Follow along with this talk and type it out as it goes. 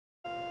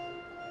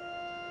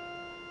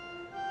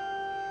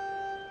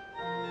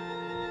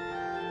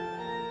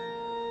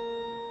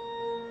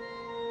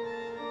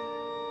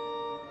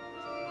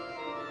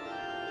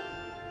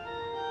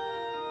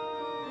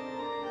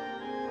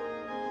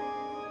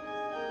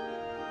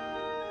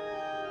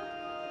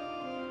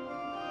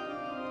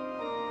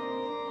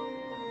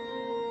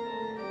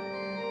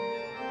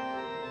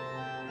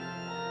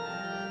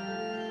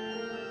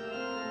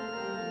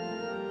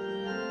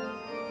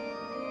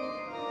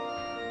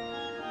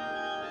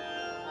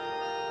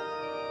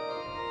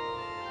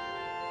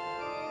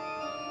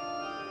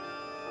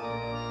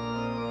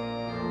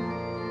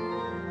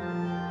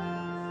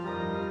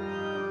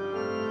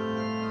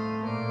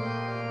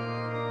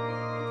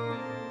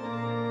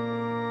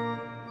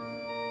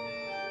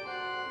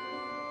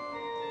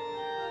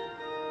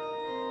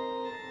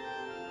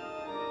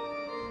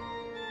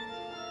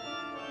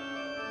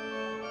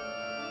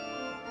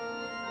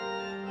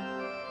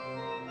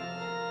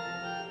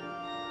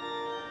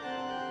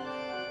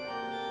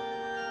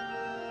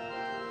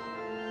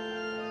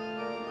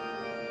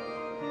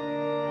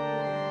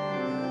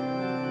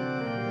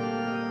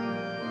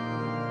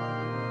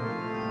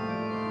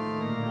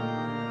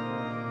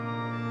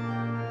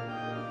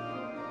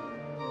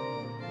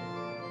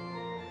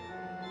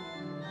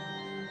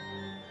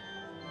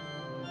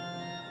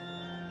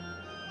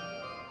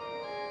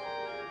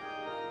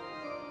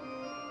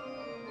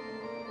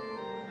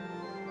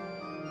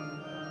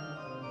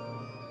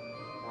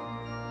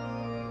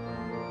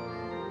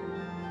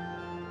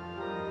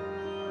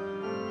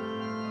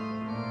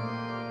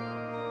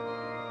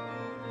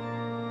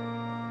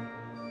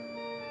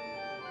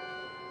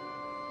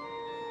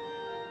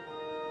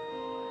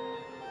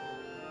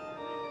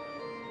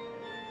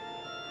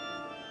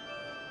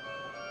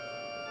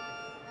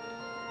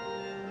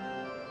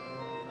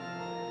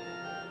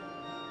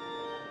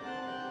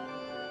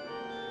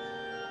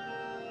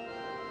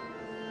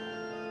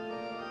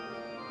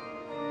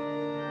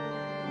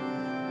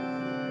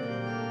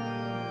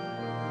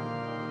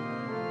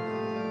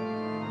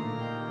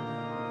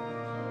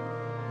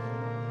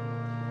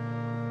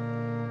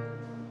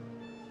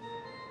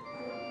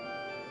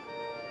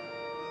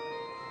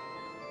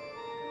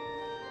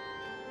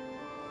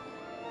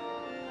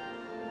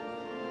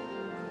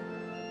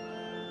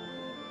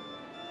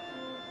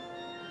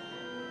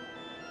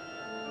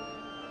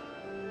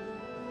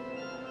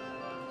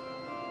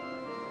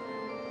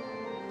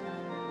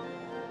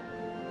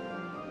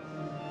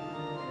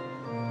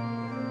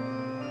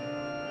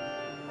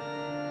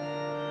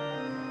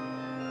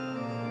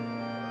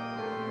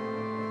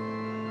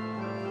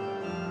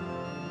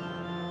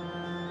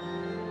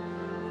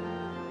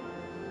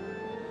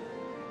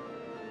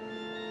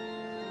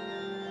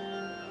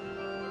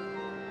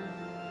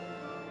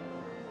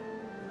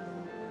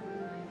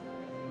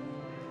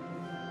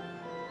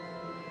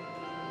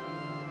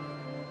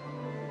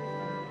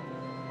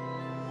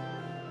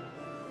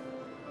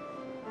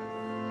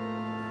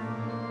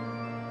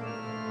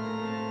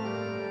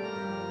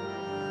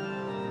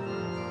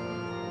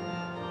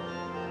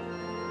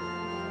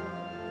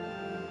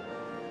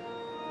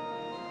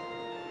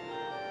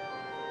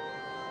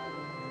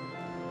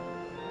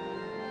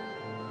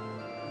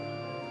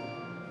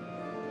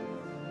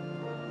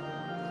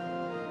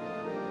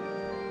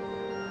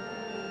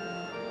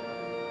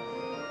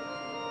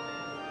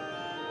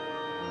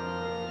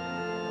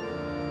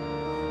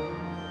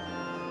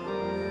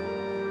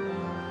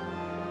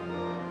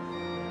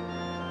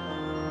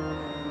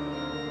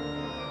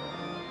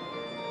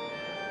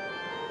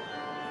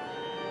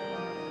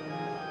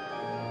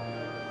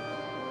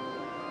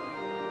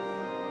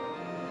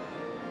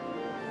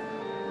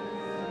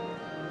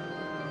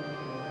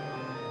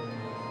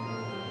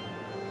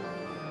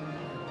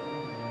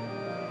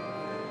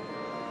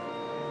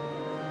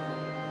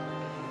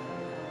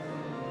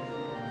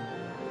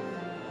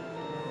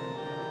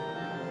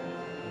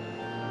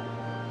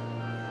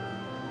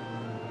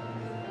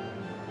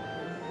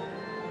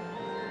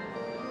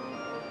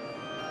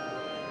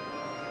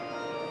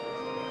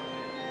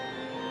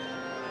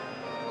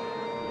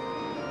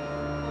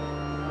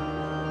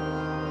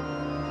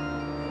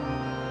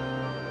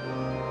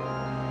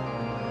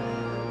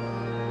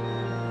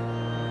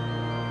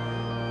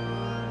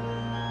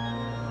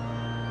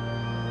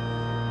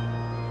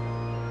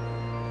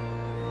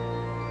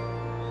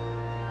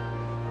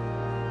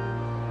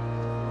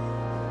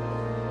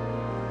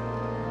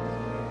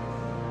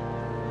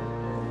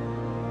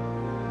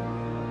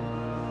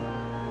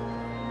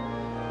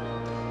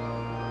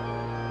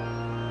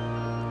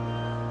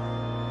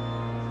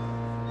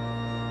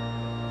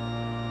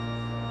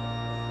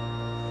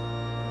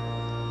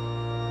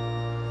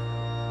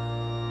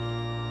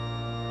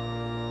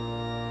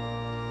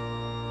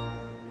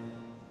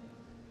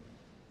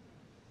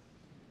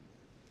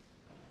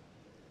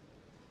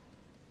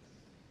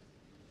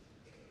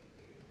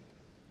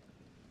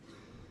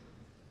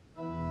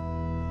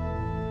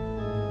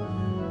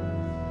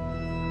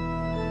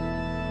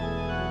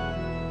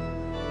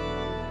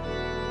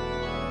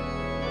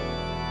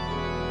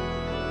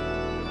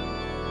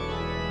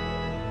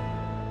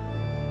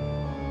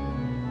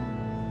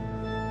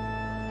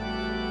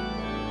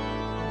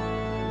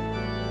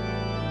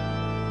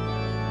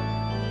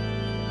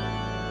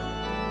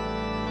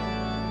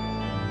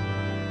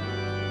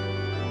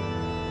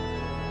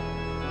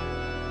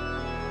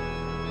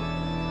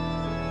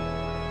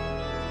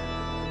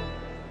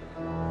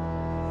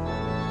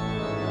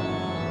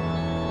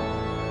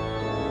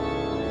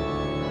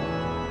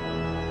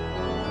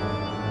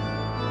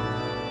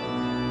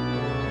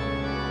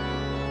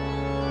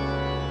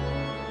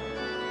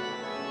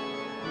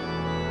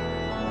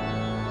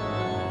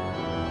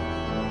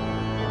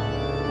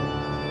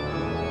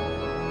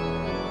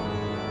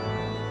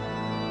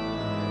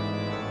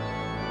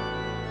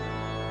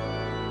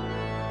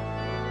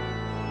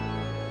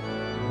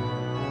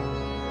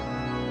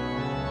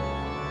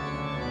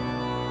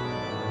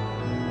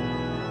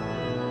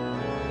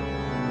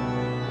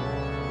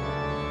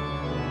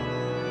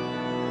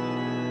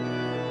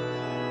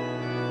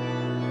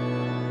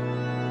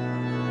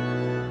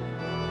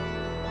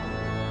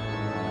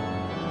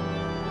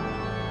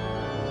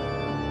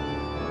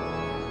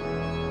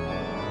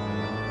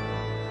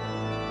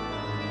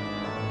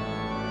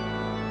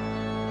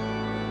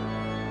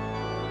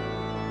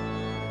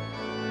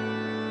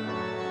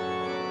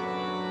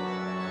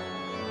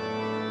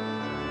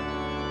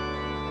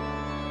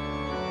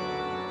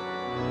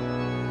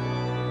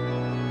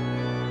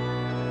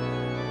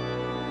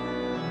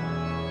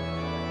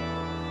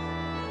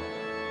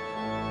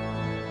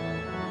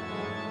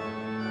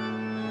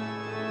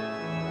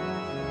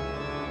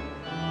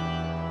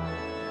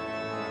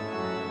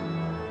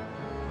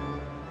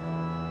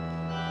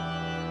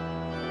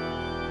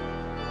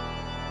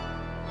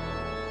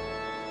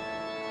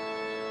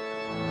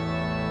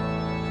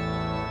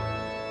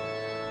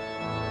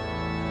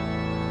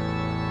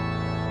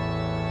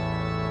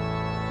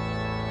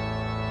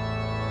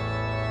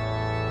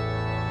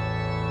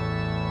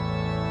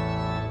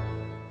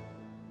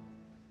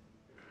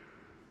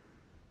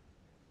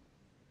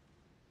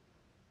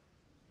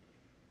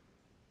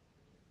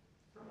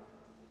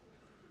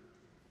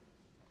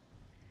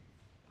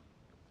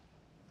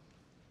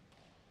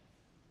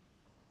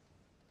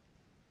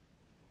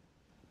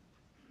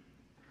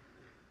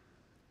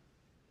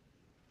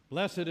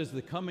Blessed is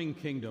the coming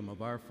kingdom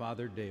of our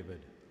father David.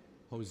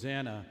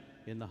 Hosanna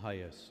in the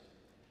highest.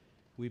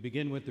 We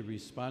begin with the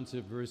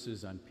responsive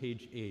verses on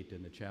page 8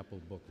 in the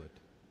chapel booklet.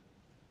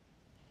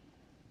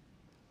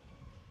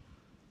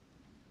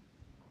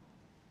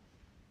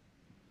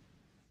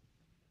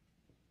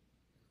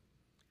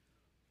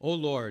 O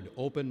Lord,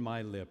 open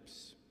my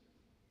lips.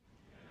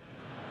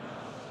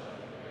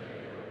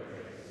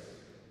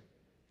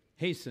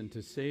 Hasten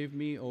to save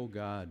me, O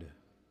God.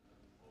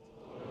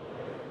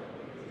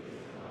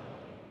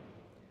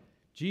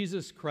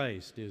 Jesus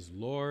Christ is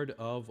Lord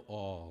of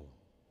all.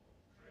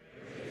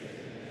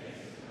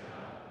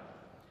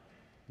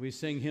 We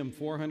sing hymn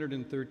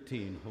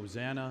 413,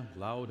 Hosanna,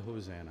 loud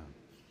Hosanna.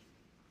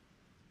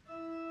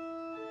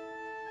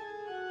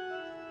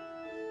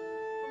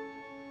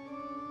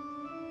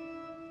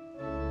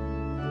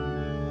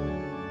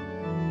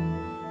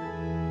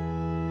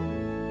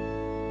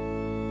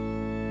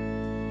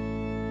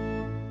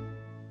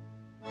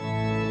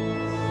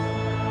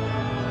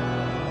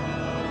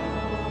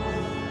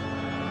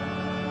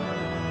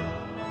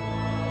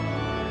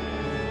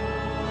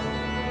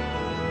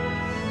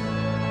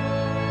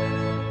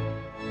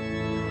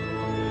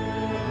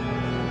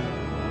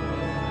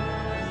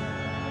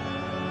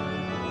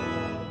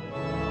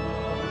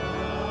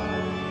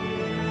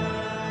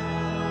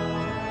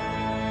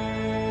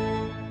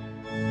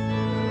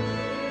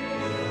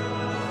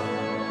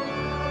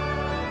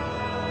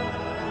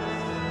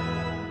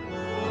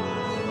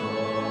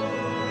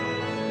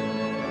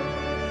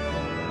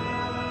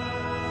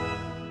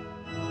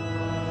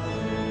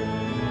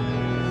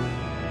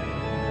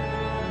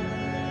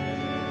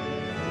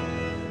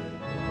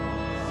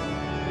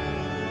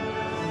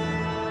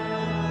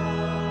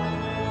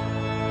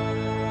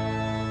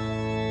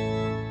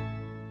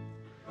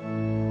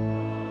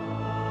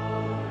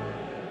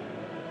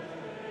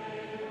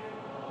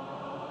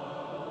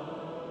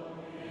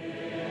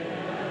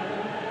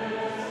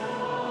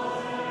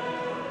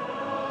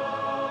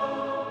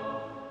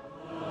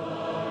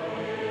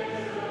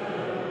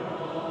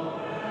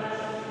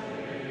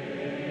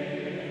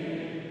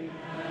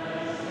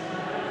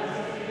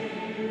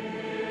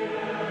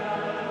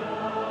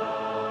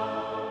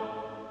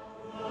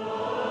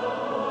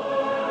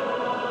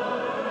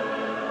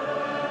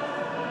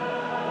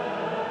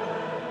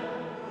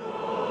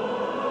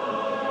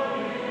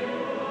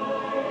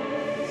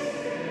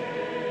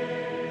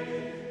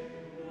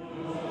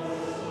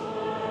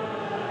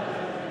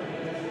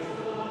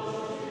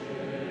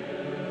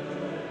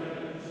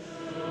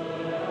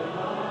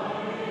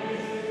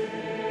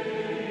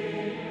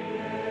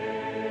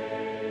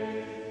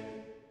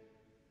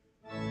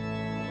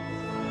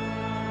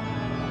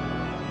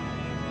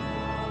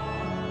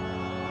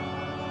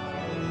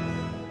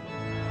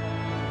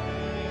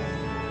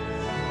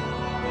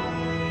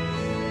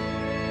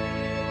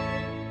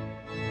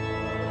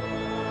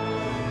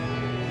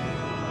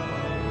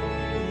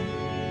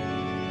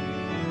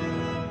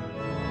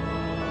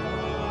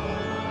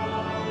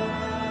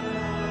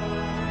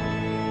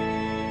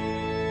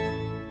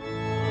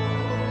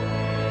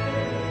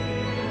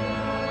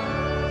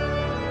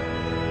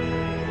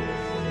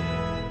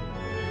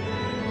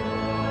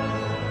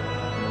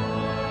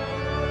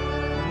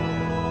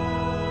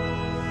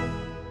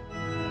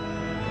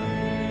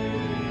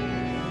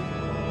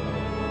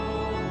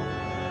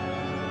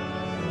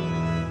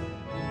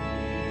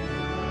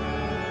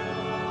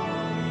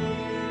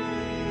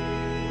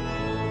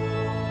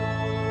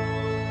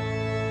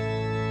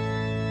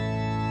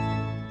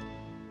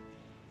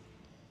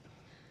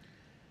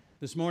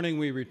 This morning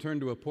we return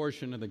to a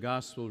portion of the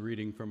gospel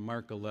reading from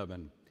Mark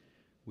 11.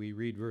 We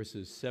read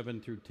verses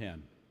 7 through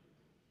 10.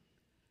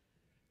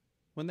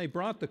 When they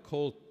brought the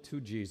colt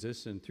to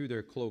Jesus and threw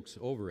their cloaks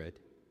over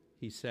it,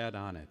 he sat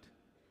on it.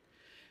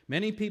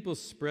 Many people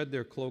spread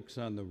their cloaks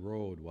on the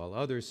road, while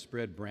others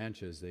spread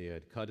branches they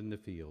had cut in the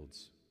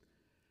fields.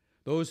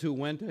 Those who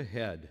went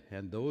ahead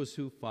and those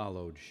who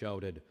followed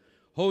shouted,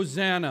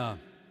 "Hosanna!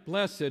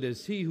 Blessed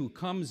is he who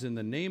comes in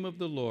the name of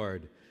the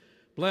Lord.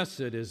 Blessed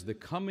is the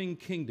coming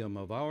kingdom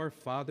of our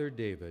father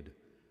David.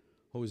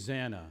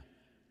 Hosanna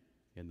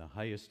in the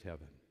highest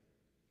heaven."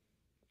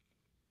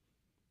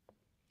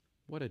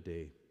 What a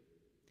day.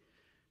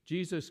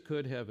 Jesus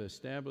could have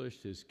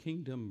established his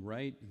kingdom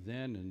right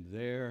then and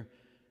there,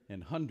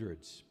 and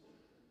hundreds,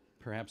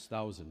 perhaps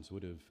thousands,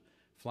 would have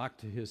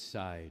flocked to his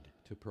side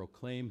to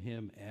proclaim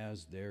him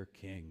as their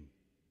king.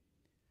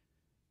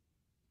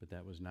 But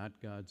that was not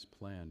God's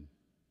plan.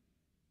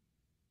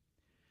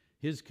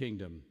 His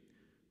kingdom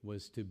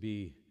was to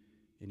be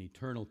an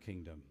eternal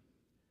kingdom,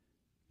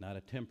 not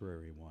a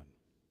temporary one.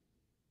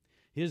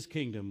 His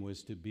kingdom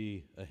was to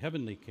be a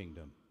heavenly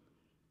kingdom,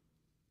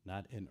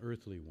 not an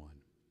earthly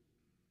one.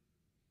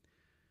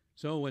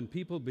 So when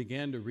people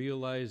began to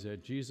realize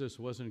that Jesus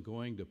wasn't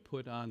going to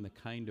put on the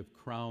kind of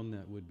crown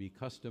that would be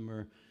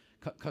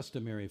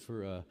customary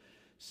for a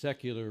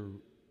secular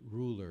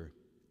ruler,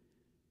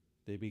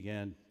 they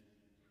began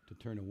to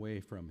turn away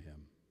from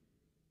him,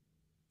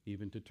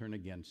 even to turn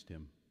against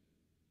him.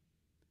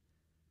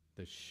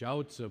 The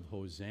shouts of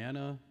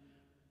Hosanna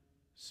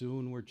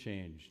soon were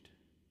changed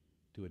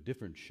to a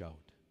different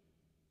shout: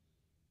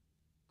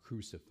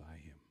 crucify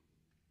him.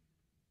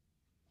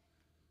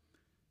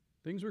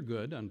 Things were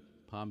good on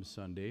Palm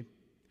Sunday,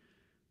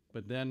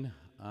 but then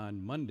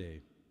on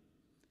Monday,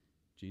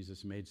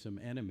 Jesus made some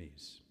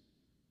enemies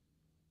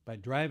by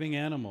driving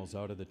animals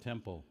out of the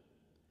temple,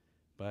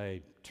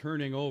 by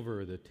turning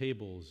over the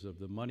tables of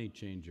the money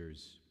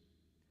changers,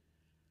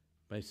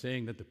 by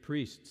saying that the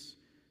priests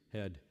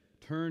had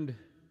turned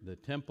the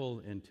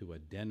temple into a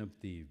den of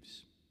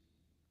thieves.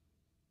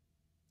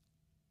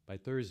 By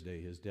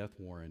Thursday, his death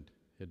warrant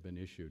had been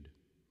issued,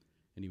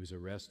 and he was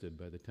arrested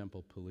by the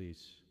temple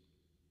police.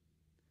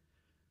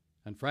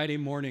 On Friday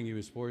morning, he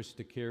was forced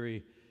to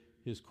carry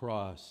his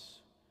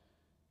cross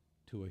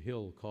to a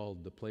hill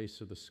called the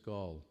Place of the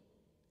Skull,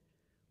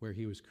 where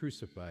he was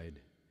crucified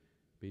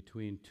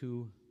between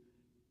two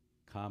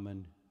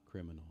common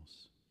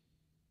criminals.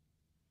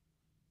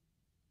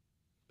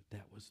 But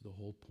that was the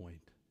whole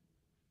point.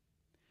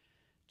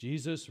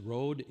 Jesus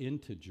rode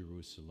into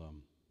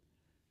Jerusalem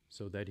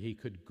so that he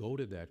could go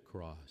to that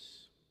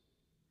cross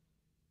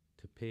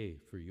to pay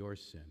for your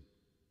sin,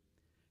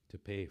 to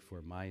pay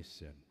for my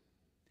sin.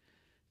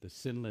 The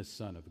sinless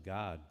Son of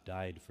God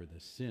died for the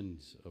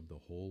sins of the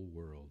whole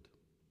world.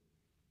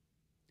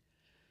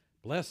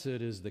 Blessed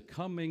is the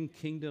coming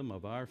kingdom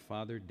of our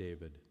father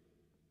David.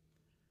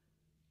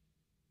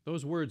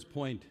 Those words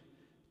point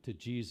to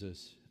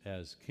Jesus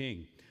as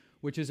king,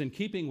 which is in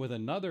keeping with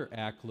another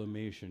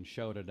acclamation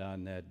shouted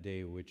on that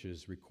day, which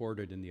is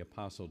recorded in the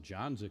Apostle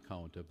John's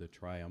account of the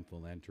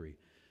triumphal entry.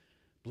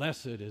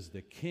 Blessed is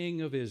the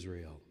King of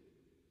Israel.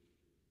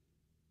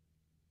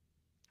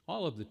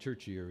 All of the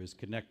church year is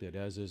connected,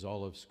 as is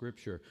all of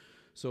Scripture.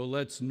 So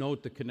let's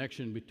note the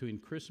connection between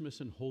Christmas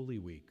and Holy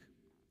Week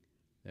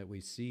that we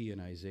see in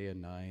Isaiah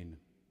 9.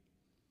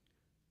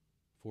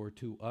 For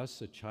to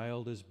us a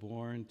child is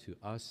born, to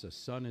us a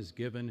son is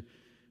given,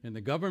 and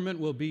the government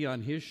will be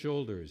on his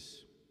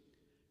shoulders,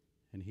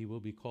 and he will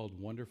be called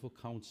Wonderful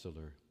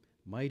Counselor,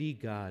 Mighty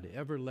God,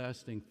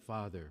 Everlasting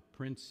Father,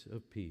 Prince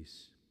of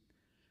Peace.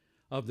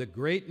 Of the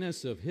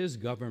greatness of his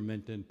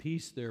government and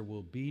peace there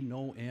will be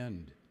no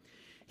end.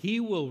 He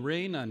will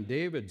reign on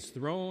David's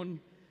throne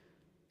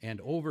and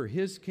over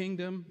his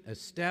kingdom,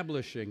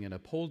 establishing and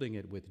upholding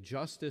it with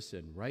justice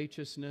and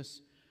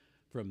righteousness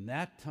from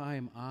that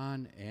time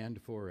on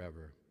and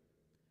forever.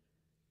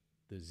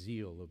 The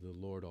zeal of the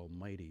Lord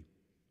Almighty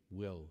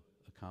will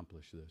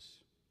accomplish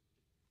this.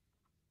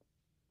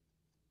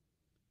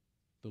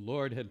 The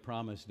Lord had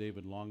promised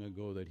David long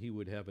ago that he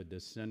would have a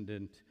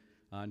descendant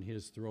on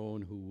his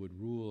throne who would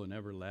rule an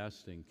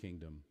everlasting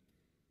kingdom.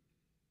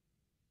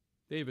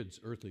 David's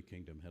earthly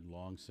kingdom had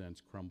long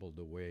since crumbled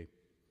away.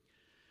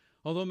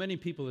 Although many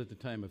people at the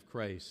time of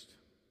Christ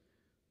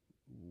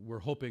were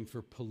hoping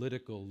for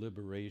political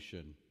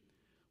liberation,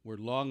 were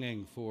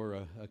longing for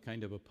a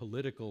kind of a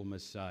political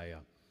Messiah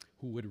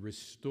who would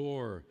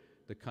restore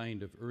the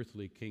kind of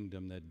earthly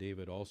kingdom that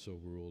David also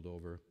ruled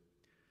over,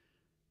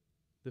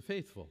 the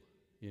faithful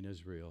in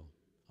Israel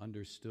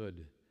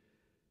understood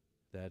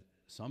that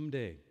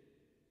someday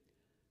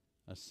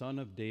a son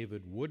of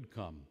David would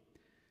come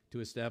to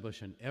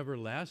establish an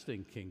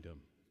everlasting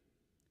kingdom,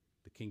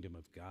 the kingdom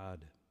of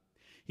God.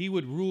 He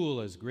would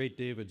rule as great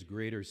David's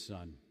greater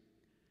son.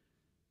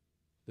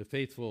 The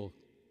faithful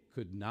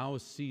could now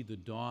see the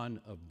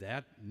dawn of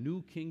that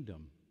new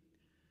kingdom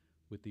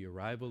with the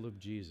arrival of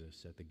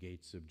Jesus at the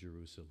gates of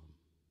Jerusalem.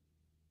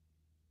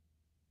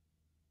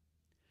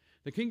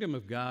 The kingdom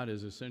of God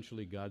is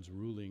essentially God's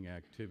ruling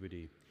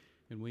activity,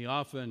 and we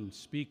often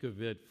speak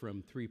of it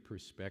from three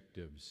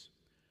perspectives: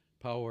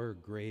 power,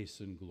 grace,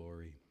 and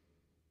glory.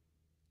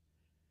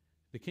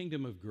 The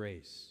kingdom of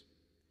grace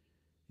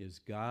is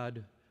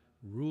God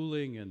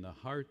ruling in the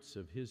hearts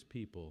of his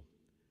people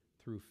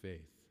through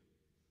faith.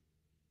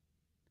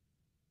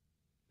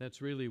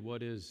 That's really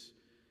what is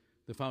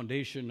the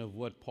foundation of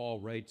what Paul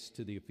writes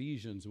to the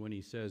Ephesians when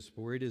he says,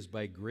 "For it is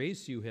by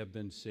grace you have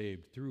been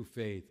saved through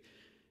faith,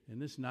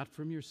 and this not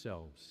from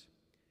yourselves.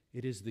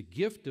 It is the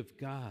gift of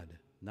God,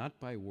 not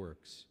by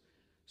works,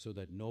 so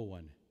that no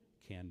one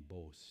can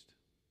boast."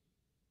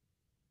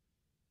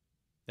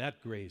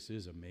 That grace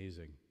is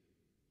amazing.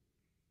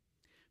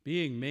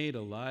 Being made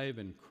alive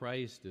in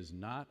Christ is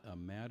not a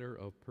matter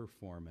of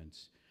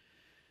performance.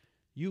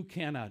 You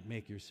cannot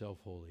make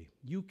yourself holy.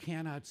 You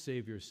cannot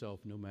save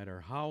yourself no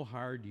matter how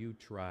hard you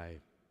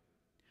try.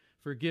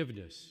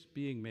 Forgiveness,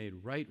 being made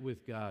right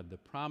with God, the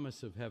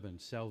promise of heaven,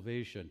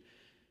 salvation,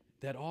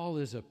 that all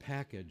is a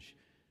package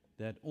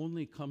that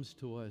only comes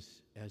to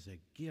us as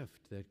a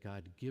gift that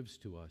God gives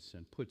to us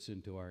and puts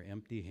into our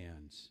empty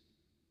hands.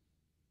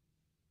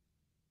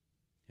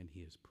 And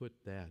he has put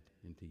that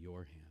into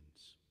your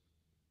hands.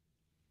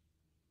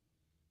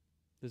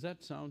 Does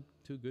that sound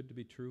too good to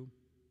be true?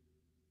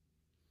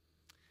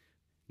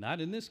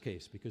 Not in this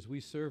case, because we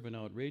serve an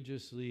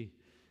outrageously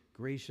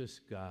gracious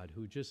God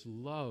who just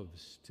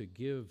loves to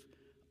give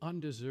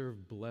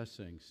undeserved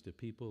blessings to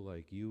people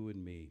like you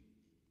and me.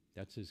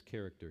 That's his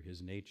character,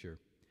 his nature.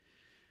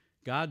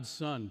 God's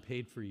Son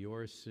paid for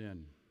your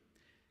sin.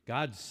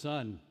 God's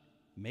Son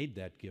made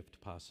that gift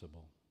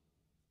possible.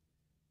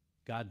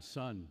 God's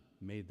Son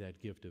made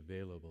that gift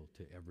available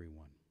to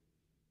everyone.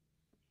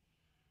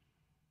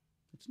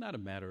 It's not a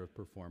matter of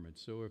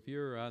performance. So if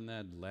you're on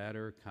that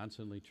ladder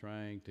constantly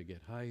trying to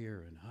get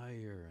higher and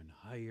higher and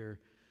higher,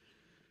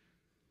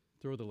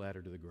 throw the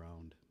ladder to the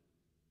ground.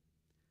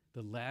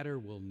 The ladder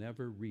will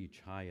never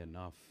reach high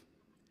enough.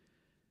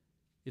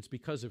 It's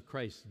because of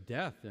Christ's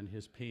death and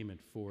his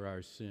payment for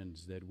our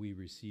sins that we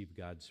receive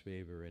God's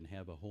favor and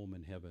have a home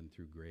in heaven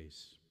through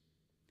grace.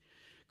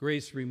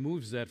 Grace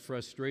removes that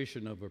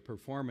frustration of a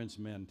performance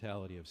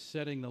mentality of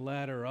setting the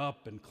ladder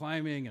up and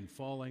climbing and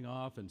falling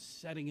off and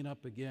setting it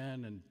up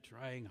again and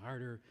trying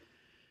harder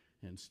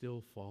and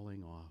still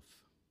falling off.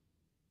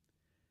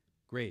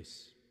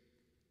 Grace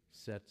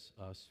sets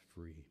us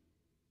free.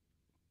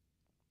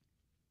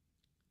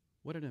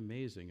 What an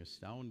amazing,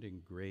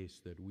 astounding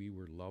grace that we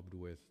were loved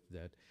with,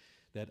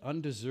 that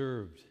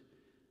undeserved,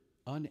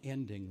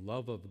 unending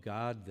love of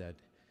God that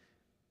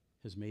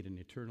has made an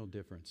eternal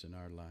difference in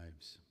our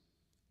lives.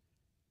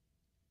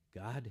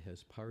 God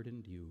has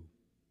pardoned you.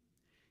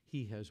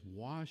 He has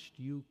washed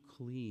you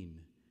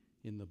clean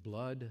in the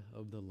blood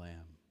of the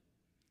Lamb.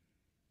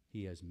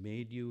 He has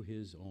made you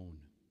his own.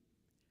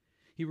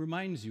 He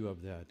reminds you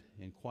of that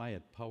in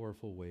quiet,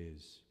 powerful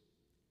ways.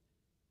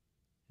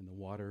 In the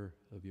water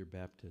of your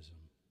baptism,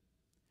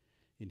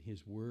 in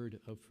his word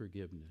of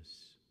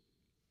forgiveness,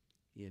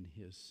 in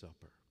his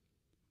supper.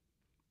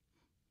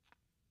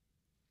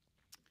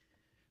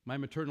 My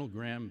maternal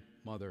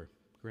grandmother,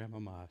 Grandma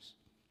Moss,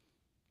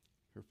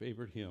 her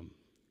favorite hymn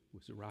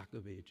was the Rock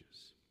of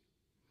Ages.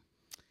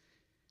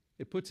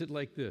 It puts it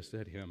like this,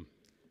 that hymn: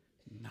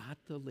 not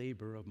the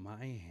labor of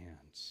my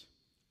hands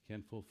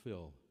can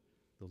fulfill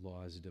the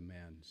law's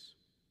demands.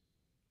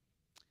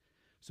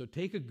 So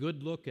take a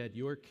good look at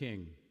your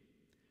King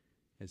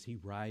as he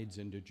rides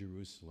into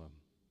Jerusalem.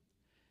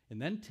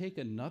 And then take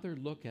another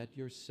look at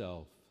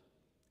yourself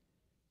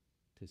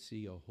to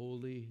see a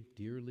holy,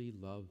 dearly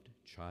loved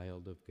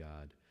child of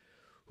God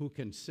who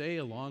can say,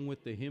 along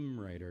with the hymn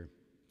writer,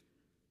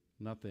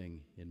 nothing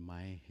in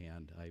my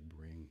hand I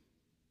bring,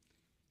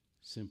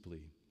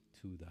 simply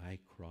to thy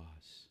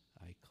cross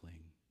I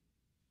cling.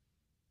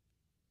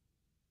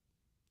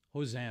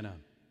 Hosanna.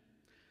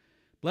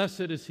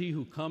 Blessed is he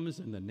who comes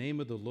in the name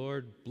of the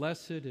Lord.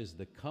 Blessed is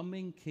the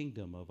coming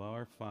kingdom of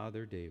our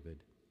father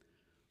David.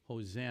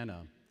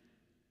 Hosanna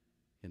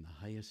in the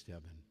highest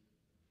heaven.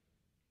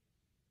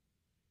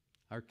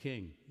 Our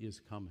King is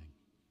coming.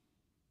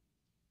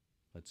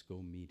 Let's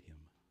go meet him.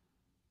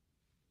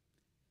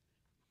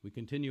 We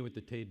continue with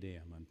the Te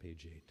Deum on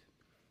page 8.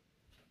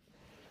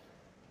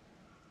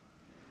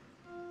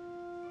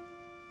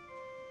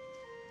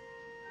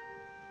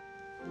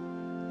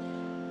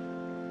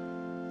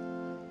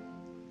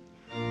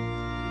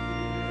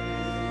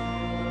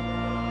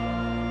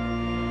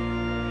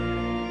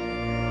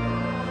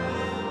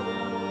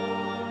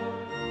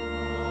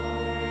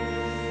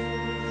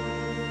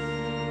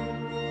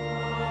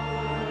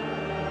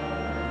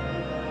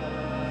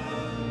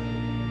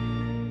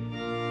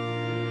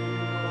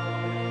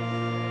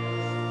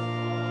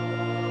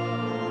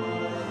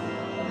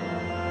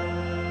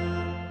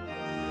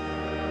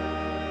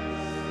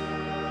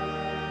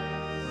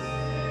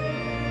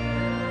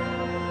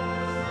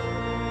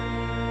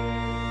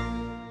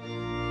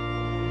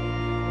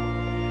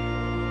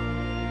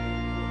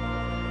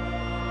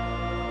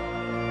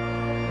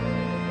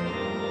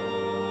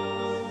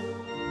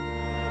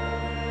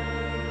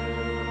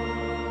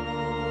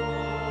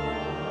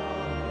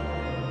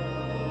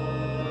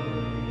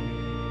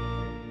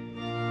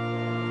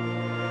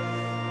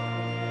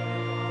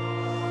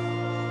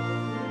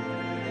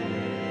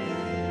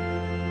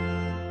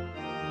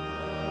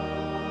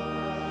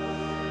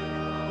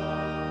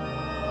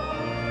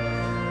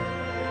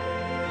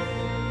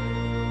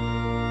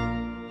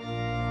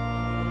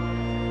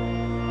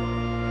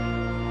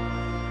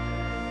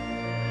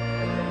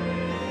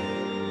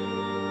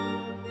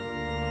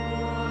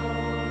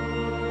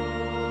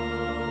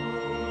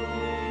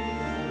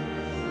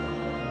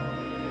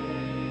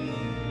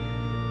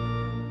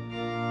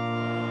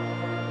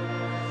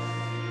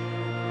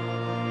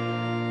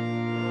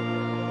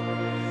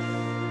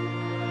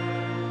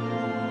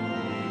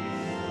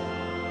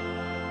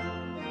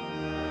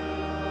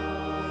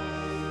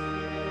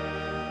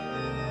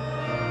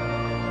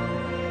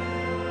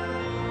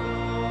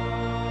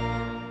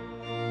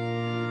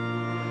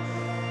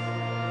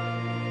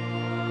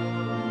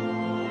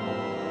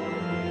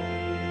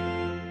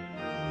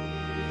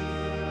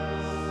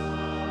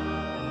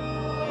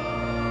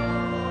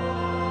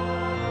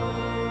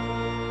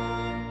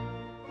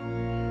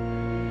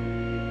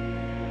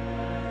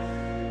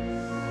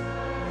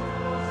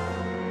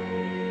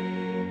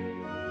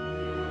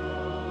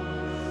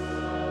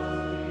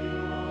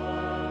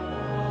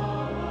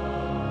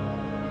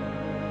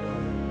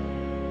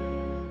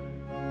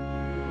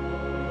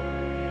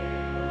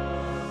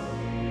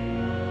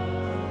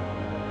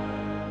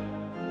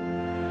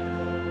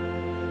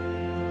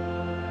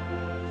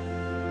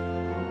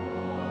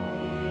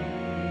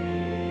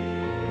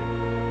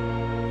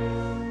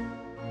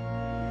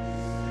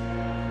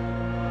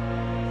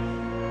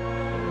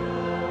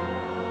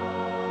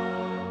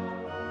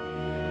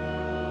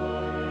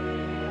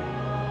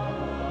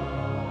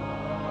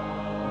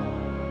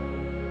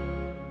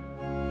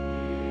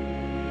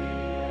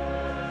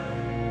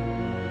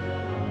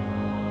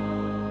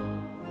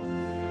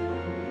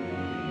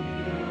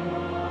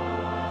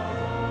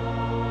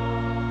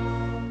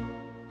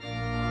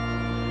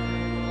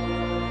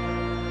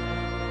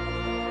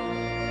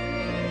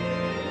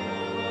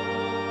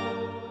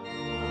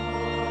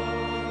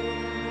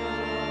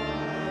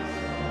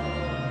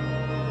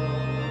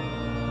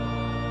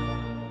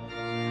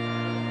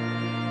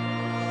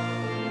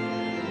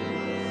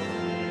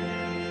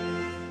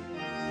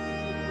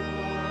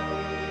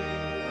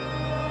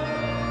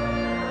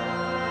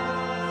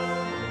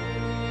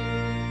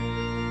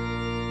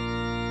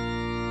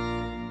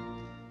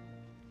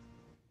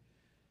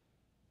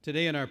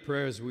 Today in our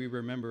prayers, we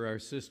remember our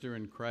sister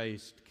in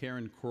Christ,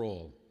 Karen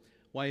Kroll,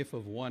 wife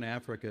of One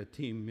Africa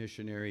team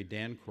missionary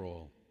Dan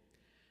Kroll.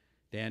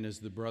 Dan is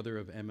the brother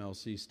of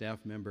MLC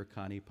staff member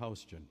Connie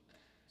Paustian.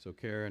 So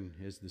Karen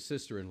is the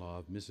sister-in-law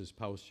of Mrs.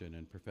 Paustian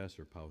and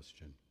Professor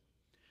Paustian.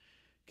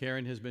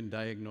 Karen has been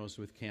diagnosed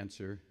with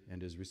cancer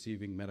and is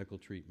receiving medical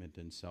treatment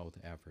in South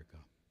Africa.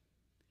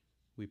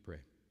 We pray.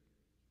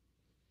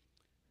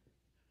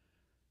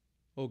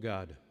 O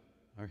God,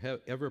 our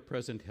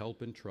ever-present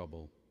help in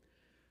trouble,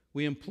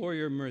 we implore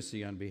your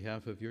mercy on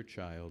behalf of your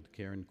child,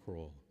 Karen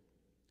Kroll.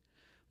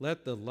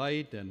 Let the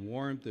light and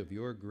warmth of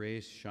your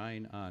grace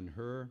shine on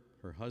her,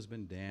 her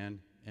husband Dan,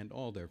 and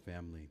all their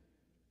family.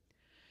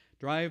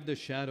 Drive the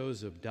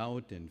shadows of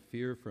doubt and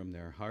fear from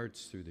their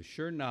hearts through the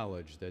sure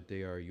knowledge that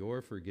they are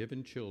your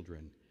forgiven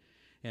children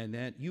and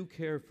that you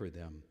care for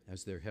them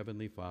as their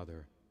heavenly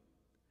Father.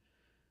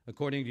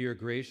 According to your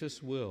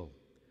gracious will,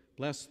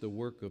 bless the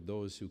work of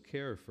those who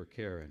care for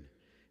Karen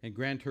and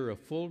grant her a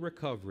full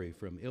recovery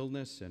from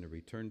illness and a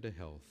return to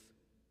health.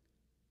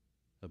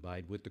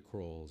 Abide with the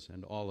Krolls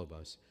and all of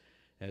us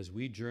as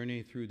we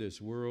journey through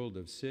this world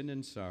of sin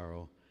and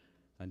sorrow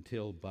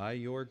until by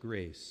your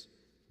grace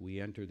we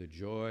enter the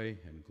joy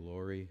and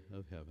glory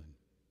of heaven.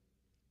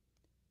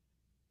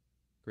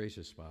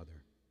 Gracious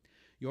Father,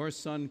 your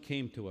Son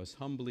came to us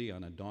humbly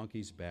on a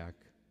donkey's back,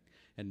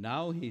 and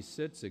now he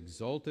sits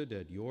exalted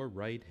at your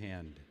right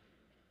hand.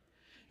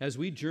 As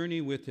we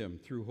journey with him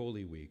through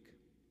Holy Week,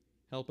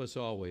 help us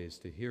always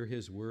to hear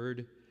his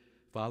word,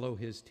 follow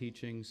his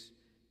teachings,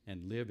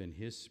 and live in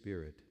his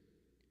spirit.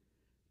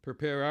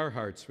 Prepare our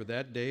hearts for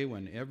that day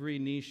when every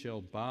knee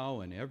shall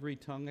bow and every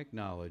tongue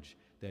acknowledge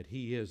that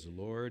he is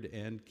Lord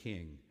and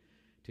King,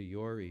 to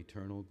your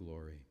eternal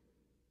glory.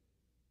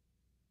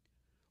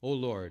 O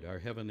Lord, our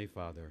heavenly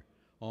Father,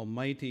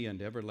 almighty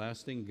and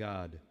everlasting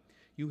God,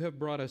 you have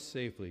brought us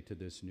safely to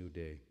this new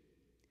day.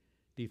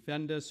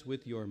 Defend us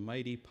with your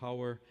mighty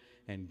power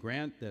and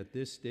grant that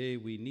this day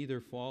we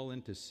neither fall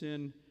into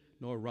sin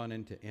nor run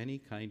into any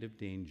kind of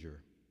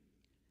danger.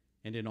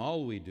 And in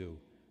all we do,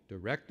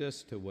 direct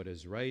us to what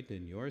is right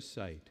in your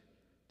sight,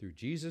 through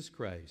Jesus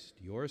Christ,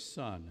 your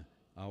Son,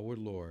 our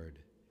Lord.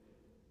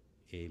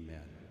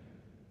 Amen.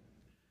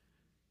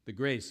 The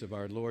grace of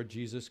our Lord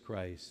Jesus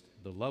Christ,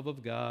 the love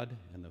of God,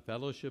 and the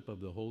fellowship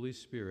of the Holy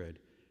Spirit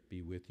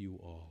be with you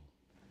all.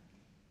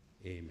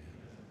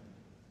 Amen.